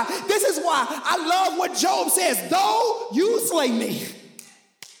is why I love what Job says. Though you slay me,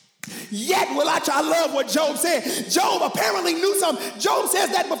 yet will I try. I love what Job said. Job apparently knew something. Job says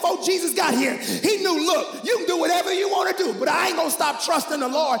that before Jesus got here. He knew, look, you can do whatever you want to do, but I ain't going to stop trusting the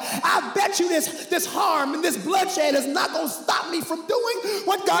Lord. I bet you this harm and this bloodshed is not going to stop me from doing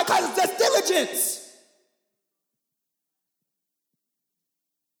what God calls. That's diligence.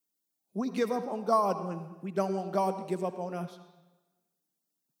 We give up on God when we don't want God to give up on us.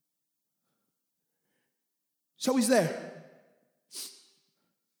 So he's there.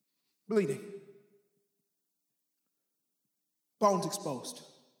 Bleeding. Bones exposed.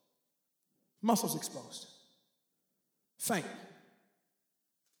 Muscles exposed. Faint.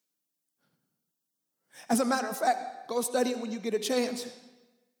 As a matter of fact, go study it when you get a chance.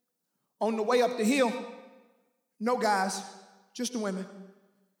 On the way up the hill, no guys, just the women.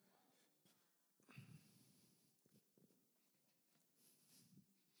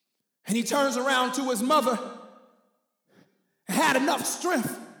 And he turns around to his mother and had enough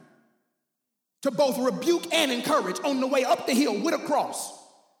strength to both rebuke and encourage on the way up the hill with a cross.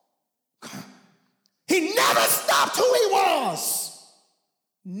 He never stopped who he was.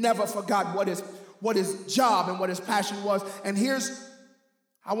 Never forgot what his job and what his passion was. And here's,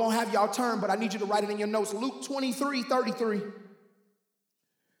 I won't have y'all turn, but I need you to write it in your notes. Luke 23:33.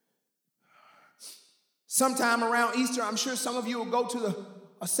 Sometime around Easter, I'm sure some of you will go to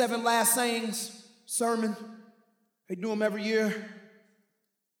a 7 last sayings sermon. They do them every year.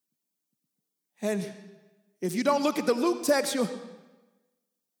 And if you don't look at the Luke text,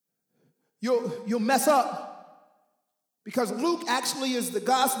 you'll mess up. Because Luke actually is the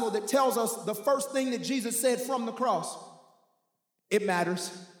gospel that tells us the first thing that Jesus said from the cross. It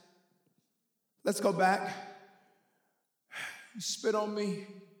matters. Let's go back. You spit on me.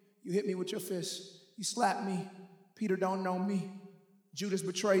 You hit me with your fist. You slap me. Peter don't know me. Judas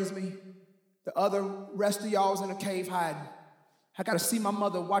betrays me. The rest of y'all was in a cave hiding. I got to see my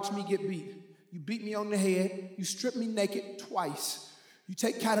mother watch me get beat. You beat me on the head. You strip me naked twice. You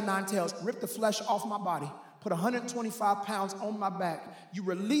take cat o' nine tails, rip the flesh off my body, put 125 pounds on my back. You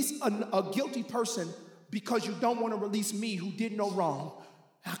release a guilty person because you don't want to release me who did no wrong.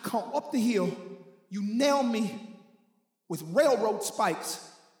 I come up the hill. You nail me with railroad spikes,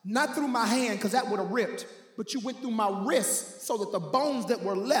 not through my hand because that would have ripped, but you went through my wrist so that the bones that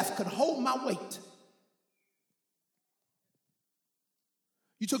were left could hold my weight.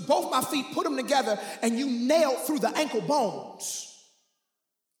 You took both my feet, put them together, and you nailed through the ankle bones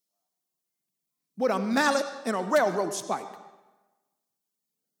with a mallet and a railroad spike.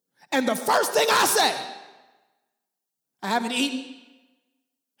 And the first thing I say, I haven't eaten,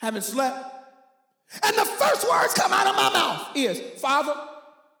 haven't slept, and the first words come out of my mouth is, Father,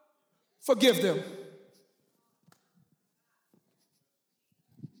 forgive them.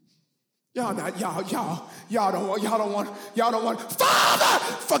 Y'all don't want, Father,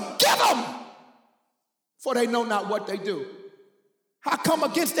 forgive them, for they know not what they do. I come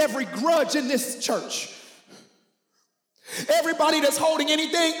against every grudge in this church. Everybody that's holding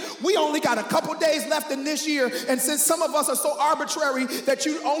anything, we only got a couple days left in this year, and since some of us are so arbitrary that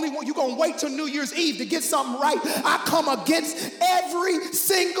you're gonna wait till New Year's Eve to get something right, I come against every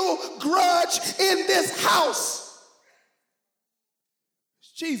single grudge in this house.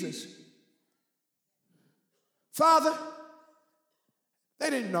 Jesus. Father, they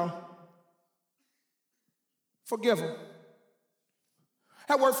didn't know. Forgive them.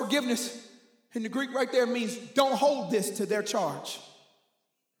 That word forgiveness in the Greek right there means don't hold this to their charge.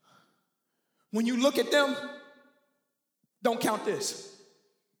 When you look at them, don't count this.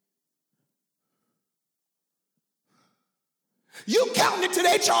 You counting it to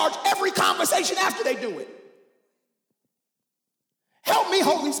their charge every conversation after they do it. Help me,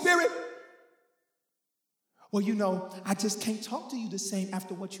 Holy Spirit. Well, I just can't talk to you the same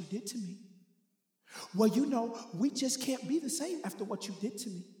after what you did to me. Well, we just can't be the same after what you did to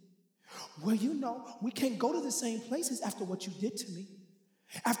me. Well, we can't go to the same places after what you did to me.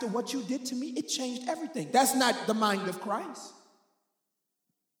 After what you did to me, it changed everything. That's not the mind of Christ.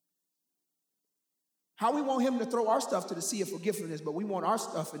 How we want him to throw our stuff to the sea of forgiveness, but we want our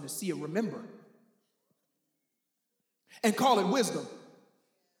stuff in the sea of remember. And call it wisdom.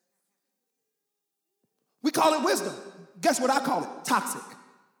 We call it wisdom. Guess what I call it? Toxic.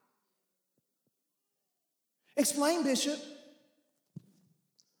 Explain, Bishop.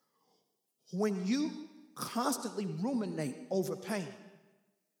 When you constantly ruminate over pain,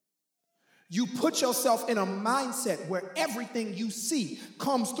 you put yourself in a mindset where everything you see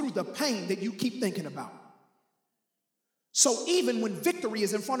comes through the pain that you keep thinking about. So even when victory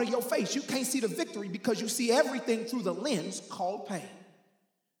is in front of your face, you can't see the victory because you see everything through the lens called pain.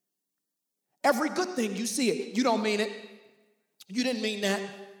 Every good thing, you see it. You don't mean it. You didn't mean that.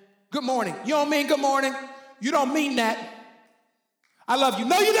 Good morning. You don't mean good morning. You don't mean that. I love you.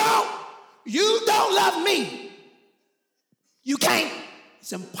 No, you don't. You don't love me. You can't.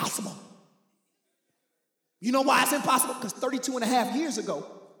 It's impossible. You know why it's impossible? Because 32 and a half years ago,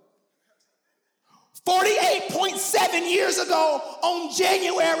 48.7 years ago on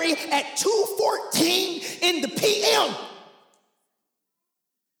January at 2:14 in the p.m.,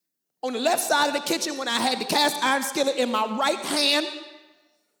 on the left side of the kitchen when I had the cast iron skillet in my right hand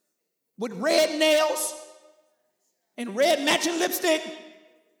with red nails and red matching lipstick,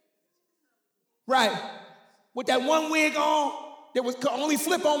 right, with that one wig on that was could only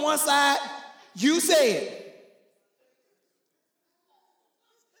flip on one side, you said,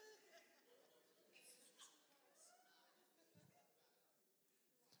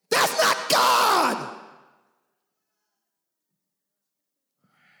 that's not God.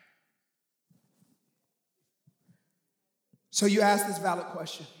 So you ask this valid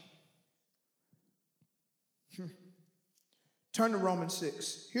question. Turn to Romans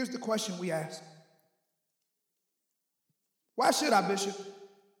 6. Here's the question we ask. Why should I, Bishop?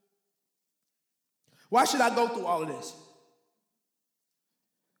 Why should I go through all of this?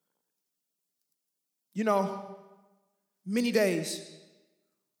 Many days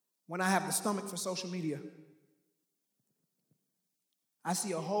when I have the stomach for social media, I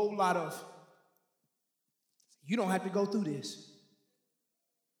see a whole lot of, you don't have to go through this.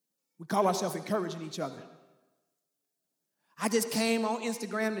 We call ourselves encouraging each other. I just came on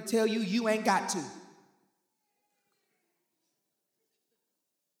Instagram to tell you you ain't got to.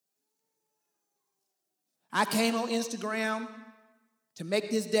 I came on Instagram to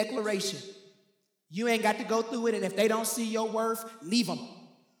make this declaration. You ain't got to go through it, and if they don't see your worth, leave them.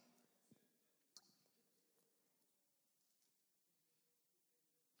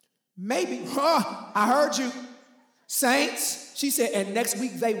 Maybe, I heard you. Saints, she said, and next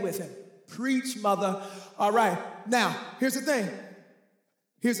week they with him. Preach, mother. All right, now, here's the thing.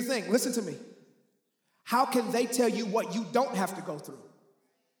 Listen to me. How can they tell you what you don't have to go through?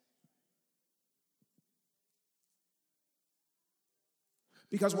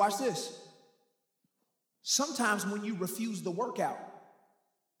 Because watch this. Sometimes when you refuse the workout,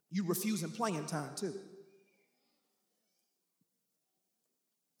 you refuse in playing time too.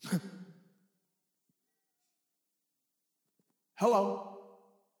 Hello.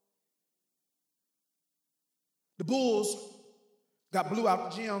 The Bulls got blew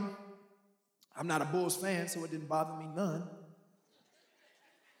out the gym. I'm not a Bulls fan, so it didn't bother me none.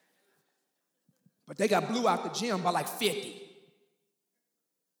 But they got blew out the gym by like 50.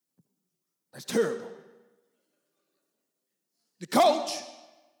 That's terrible. The coach,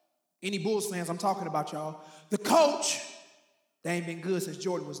 any Bulls fans I'm talking about, y'all, the coach, they ain't been good since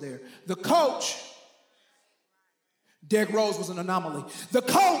Jordan was there. The coach, Derrick Rose was an anomaly. The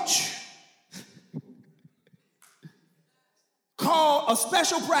coach called a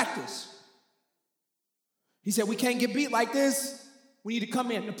special practice. He said, we can't get beat like this. We need to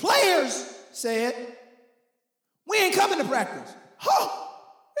come in. The players said, we ain't coming to practice. Oh,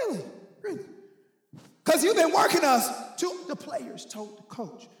 really? Because you've been working us. The players told the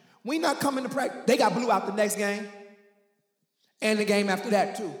coach, we not coming to practice. They got blew out the next game and the game after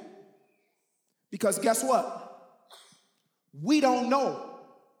that too. Because guess what? We don't know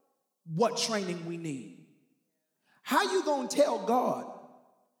what training we need. How you going to tell God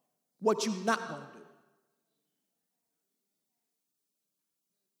what you not going to do?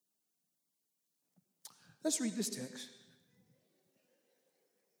 Let's read this text.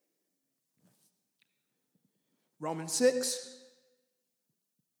 Romans 6.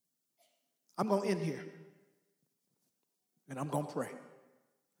 I'm going to end here. And I'm going to pray.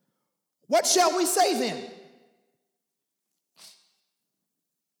 What shall we say then?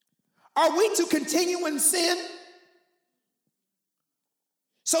 Are we to continue in sin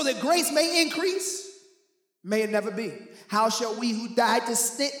so that grace may increase? May it never be. How shall we who died to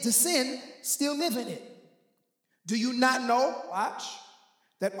sin still live in it? Do you not know, watch,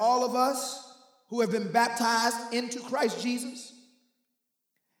 that all of us who have been baptized into Christ Jesus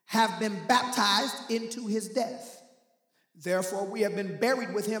have been baptized into his death? Therefore, we have been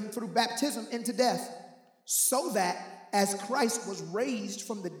buried with him through baptism into death, so that as Christ was raised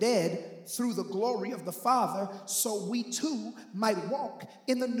from the dead through the glory of the Father, so we too might walk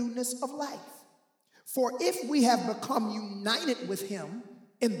in the newness of life. For if we have become united with him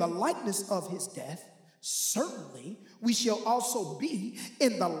in the likeness of his death, certainly we shall also be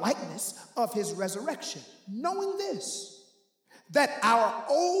in the likeness of his resurrection, knowing this, that our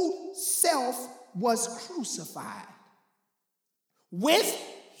old self was crucified with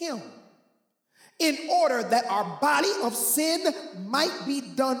him, in order that our body of sin might be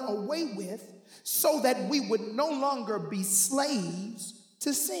done away with, so that we would no longer be slaves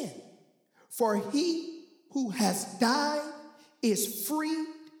to sin. For he who has died is freed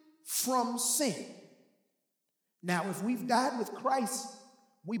from sin. Now, if we've died with Christ,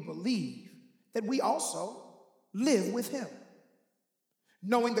 we believe that we also live with him.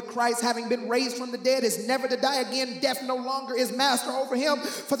 Knowing that Christ, having been raised from the dead, is never to die again, death no longer is master over him.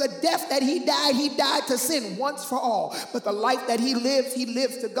 For the death that he died to sin once for all. But the life that he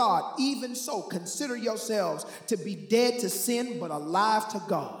lives to God. Even so, consider yourselves to be dead to sin, but alive to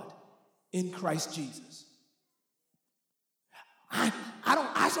God in Christ Jesus. I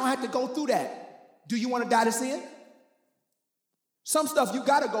don't have to go through that. Do you want to die to sin? Some stuff you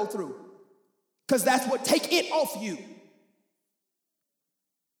got to go through, because that's what take it off you.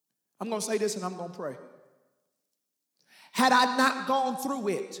 I'm going to say this and I'm going to pray. Had I not gone through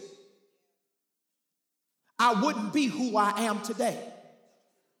it, I wouldn't be who I am today.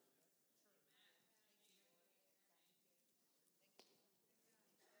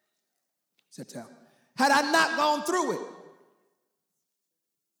 Sit down. Had I not gone through it,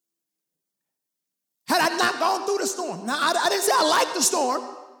 had I not gone through the storm. Now, I didn't say I liked the storm.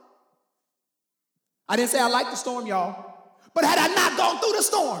 I didn't say I liked the storm, y'all. But had I not gone through the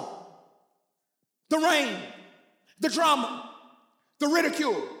storm, the rain, the drama, the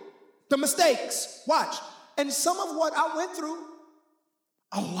ridicule, the mistakes. Watch. And some of what I went through,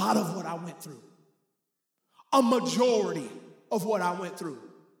 a lot of what I went through, a majority of what I went through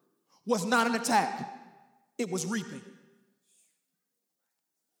was not an attack. It was reaping.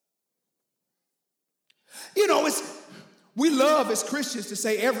 You know, we love as Christians to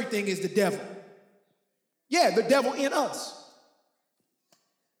say everything is the devil. Yeah, the devil in us.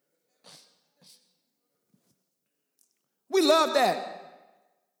 We love that.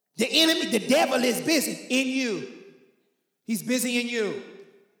 The enemy, the devil is busy in you. He's busy in you.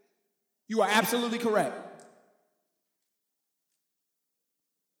 You are absolutely correct.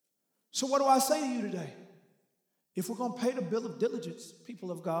 So what do I say to you today? If we're going to pay the bill of diligence, people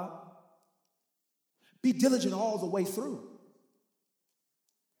of God, be diligent all the way through.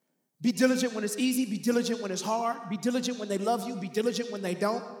 Be diligent when it's easy. Be diligent when it's hard. Be diligent when they love you. Be diligent when they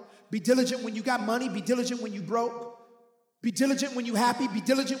don't. Be diligent when you got money. Be diligent when you broke. Be diligent when you happy. Be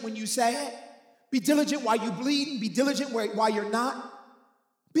diligent when you sad. Be diligent while you bleeding. Be diligent while you're not.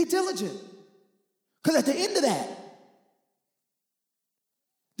 Be diligent. Because at the end of that,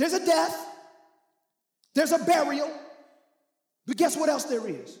 there's a death. There's a burial. But guess what else there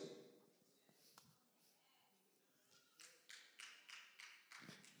is?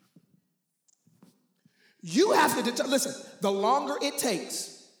 You have to listen, the longer it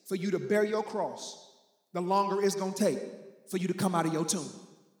takes for you to bear your cross, the longer it's going to take for you to come out of your tomb.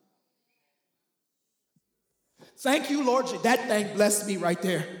 Thank you, Lord. That thing blessed me right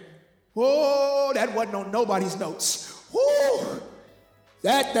there. Oh, that wasn't on nobody's notes. Woo!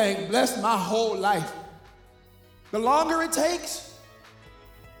 That thing blessed my whole life. The longer it takes,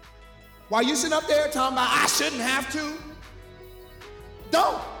 while you sit up there talking about, I shouldn't have to,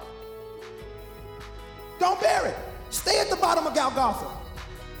 don't bear it. Stay at the bottom of Golgotha.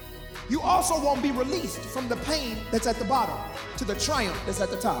 You also won't be released from the pain that's at the bottom to the triumph that's at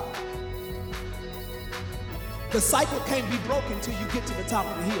the top. The cycle can't be broken till you get to the top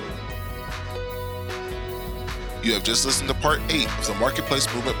of the hill. You have just listened to part 8 of the Marketplace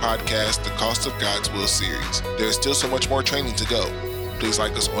Movement podcast, The Cost of God's Will series. There is still so much more training to go. Please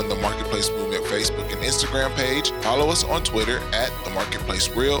like us on the Marketplace Movement Facebook and Instagram page. Follow us on Twitter at The Marketplace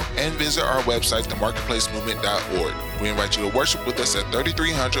Real and visit our website, themarketplacemovement.org. We invite you to worship with us at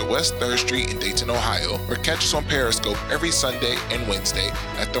 3300 West 3rd Street in Dayton, Ohio, or catch us on Periscope every Sunday and Wednesday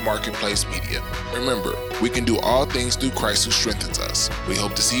at The Marketplace Media. Remember, we can do all things through Christ who strengthens us. We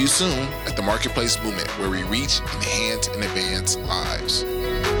hope to see you soon at The Marketplace Movement, where we reach, enhance, and advance lives.